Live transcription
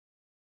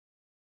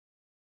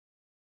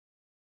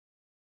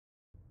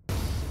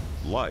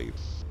Life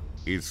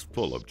is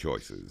full of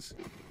choices.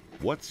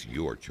 What's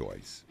your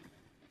choice?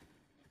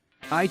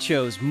 I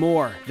chose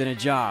more than a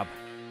job.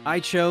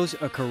 I chose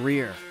a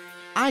career.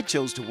 I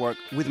chose to work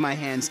with my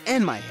hands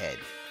and my head.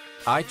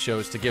 I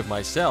chose to give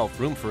myself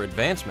room for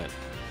advancement.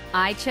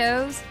 I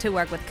chose to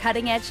work with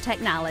cutting-edge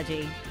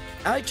technology.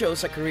 I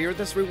chose a career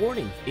that's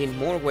rewarding in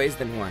more ways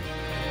than one.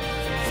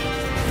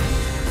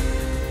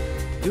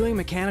 Doing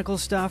mechanical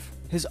stuff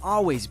has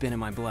always been in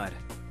my blood.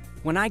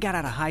 When I got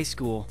out of high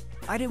school,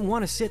 I didn't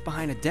want to sit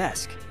behind a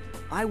desk.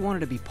 I wanted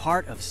to be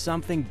part of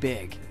something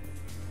big.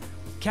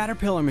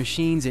 Caterpillar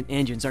machines and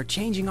engines are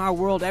changing our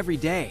world every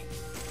day,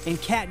 and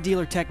Cat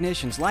dealer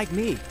technicians like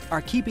me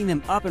are keeping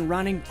them up and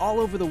running all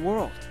over the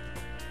world.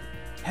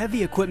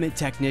 Heavy equipment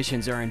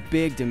technicians are in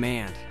big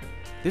demand.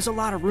 There's a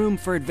lot of room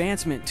for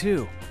advancement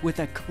too, with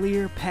a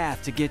clear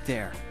path to get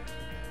there.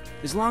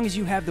 As long as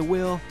you have the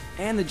will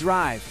and the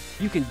drive,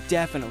 you can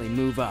definitely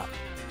move up.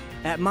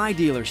 At my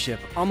dealership,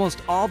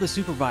 almost all the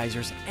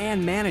supervisors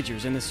and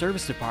managers in the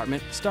service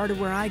department started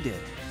where I did,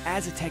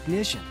 as a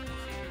technician.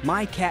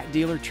 My Cat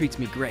dealer treats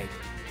me great.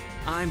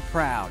 I'm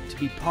proud to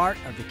be part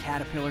of the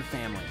Caterpillar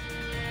family.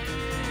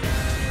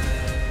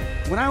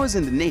 When I was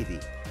in the Navy,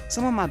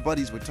 some of my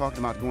buddies were talking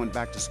about going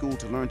back to school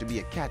to learn to be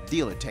a Cat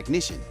dealer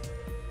technician.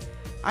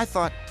 I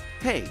thought,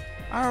 hey,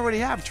 I already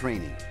have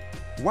training.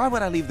 Why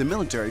would I leave the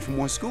military for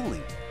more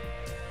schooling?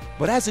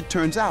 But as it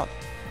turns out,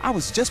 I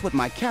was just what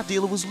my Cat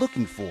dealer was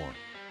looking for,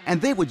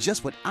 and they were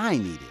just what I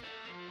needed.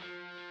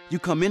 You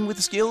come in with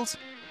skills,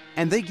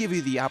 and they give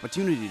you the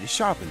opportunity to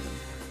sharpen them.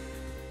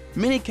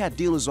 Many Cat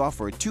dealers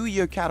offer a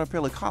 2-year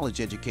Caterpillar college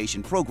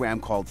education program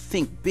called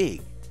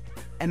ThinkBIG,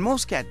 and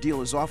most Cat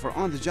dealers offer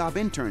on-the-job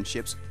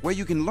internships where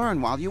you can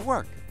learn while you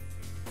work.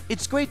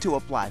 It's great to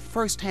apply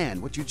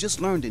firsthand what you just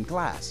learned in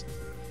class.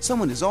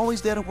 Someone is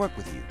always there to work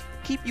with you,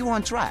 keep you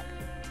on track,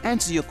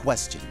 answer your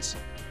questions.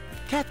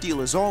 Cat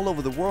dealers all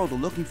over the world are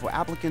looking for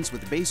applicants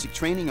with basic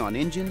training on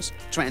engines,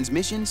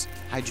 transmissions,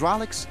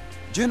 hydraulics,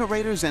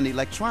 generators and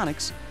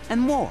electronics,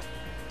 and more.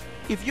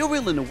 If you're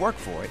willing to work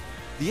for it,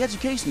 the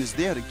education is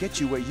there to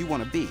get you where you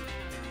want to be.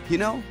 You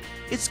know,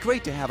 it's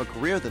great to have a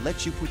career that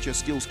lets you put your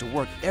skills to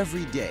work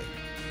every day.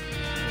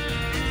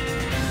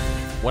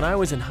 When I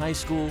was in high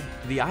school,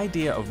 the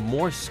idea of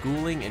more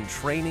schooling and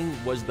training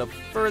was the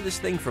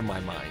furthest thing from my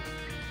mind.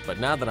 But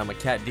now that I'm a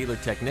Cat dealer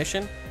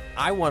technician,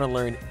 I want to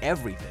learn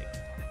everything.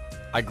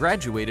 I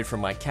graduated from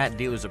my Cat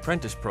Dealer's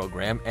Apprentice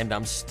program, and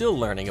I'm still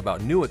learning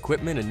about new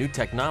equipment and new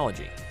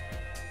technology.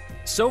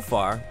 So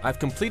far, I've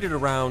completed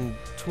around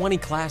 20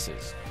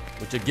 classes,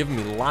 which have given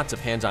me lots of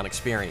hands-on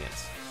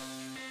experience.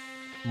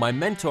 My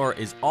mentor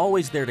is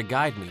always there to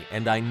guide me,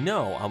 and I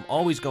know I'm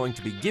always going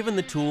to be given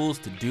the tools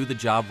to do the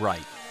job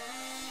right.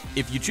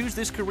 If you choose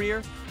this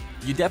career,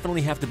 you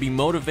definitely have to be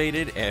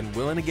motivated and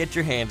willing to get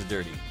your hands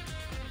dirty.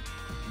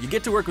 You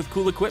get to work with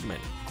cool equipment,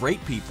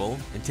 great people,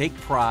 and take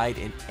pride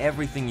in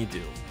everything you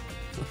do.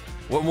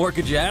 What more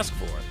could you ask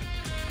for?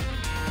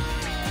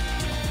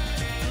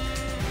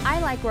 I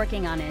like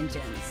working on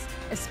engines,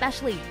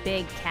 especially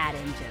big Cat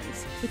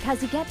engines,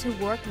 because you get to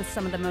work with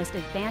some of the most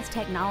advanced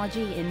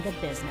technology in the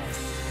business.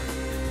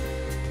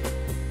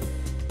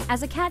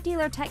 As a Cat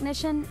dealer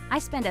technician, I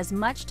spend as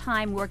much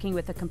time working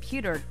with a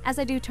computer as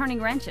I do turning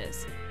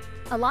wrenches.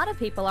 A lot of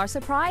people are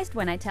surprised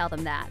when I tell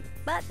them that,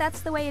 but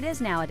that's the way it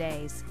is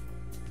nowadays.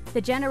 The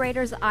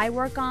generators I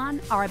work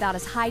on are about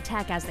as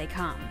high-tech as they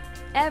come.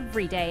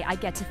 Every day I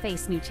get to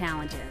face new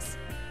challenges.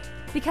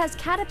 Because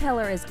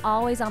Caterpillar is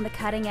always on the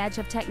cutting edge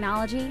of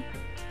technology,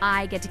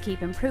 I get to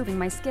keep improving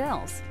my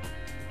skills.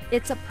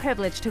 It's a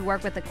privilege to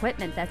work with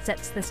equipment that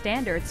sets the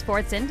standards for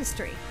its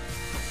industry.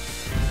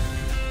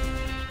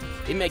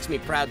 It makes me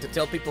proud to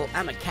tell people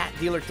I'm a Cat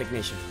dealer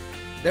technician.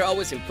 They're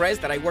always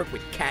impressed that I work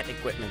with Cat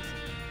equipment.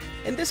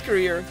 In this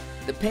career,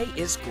 the pay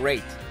is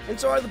great, and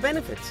so are the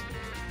benefits.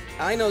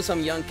 I know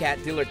some young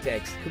Cat dealer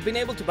techs who've been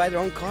able to buy their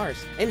own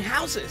cars and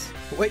houses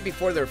way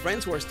before their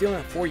friends who are still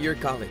in a 4-year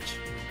college.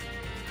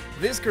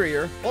 This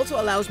career also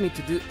allows me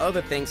to do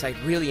other things I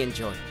really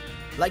enjoy,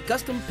 like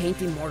custom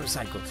painting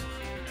motorcycles.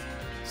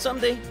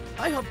 Someday,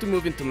 I hope to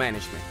move into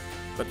management,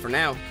 but for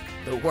now,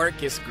 the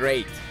work is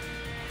great.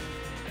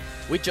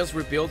 We just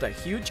rebuilt a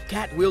huge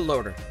Cat wheel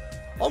loader.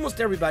 Almost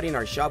everybody in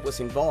our shop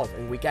was involved,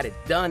 and we got it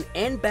done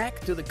and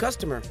back to the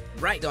customer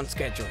right on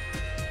schedule.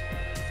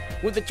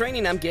 With the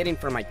training I'm getting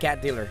from my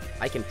Cat dealer,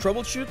 I can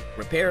troubleshoot,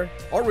 repair,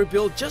 or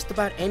rebuild just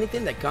about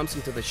anything that comes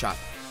into the shop.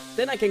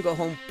 Then I can go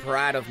home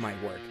proud of my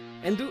work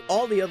and do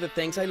all the other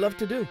things I love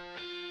to do.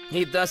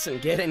 It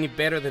doesn't get any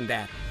better than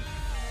that.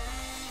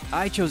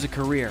 I chose a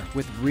career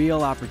with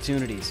real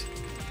opportunities.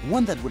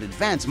 One that would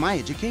advance my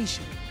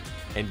education.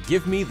 And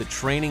give me the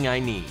training I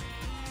need.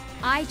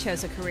 I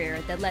chose a career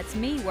that lets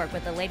me work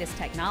with the latest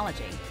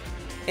technology.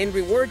 And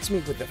rewards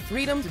me with the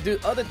freedom to do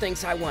other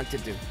things I want to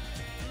do.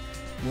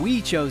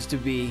 We chose to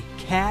be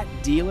Cat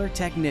dealer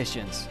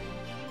technicians.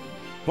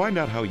 Find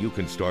out how you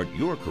can start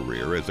your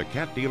career as a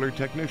Cat dealer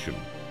technician.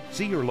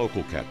 See your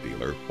local Cat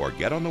dealer or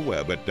get on the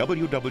web at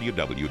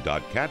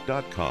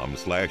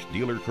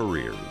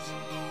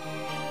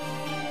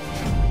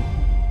www.cat.com/dealercareers.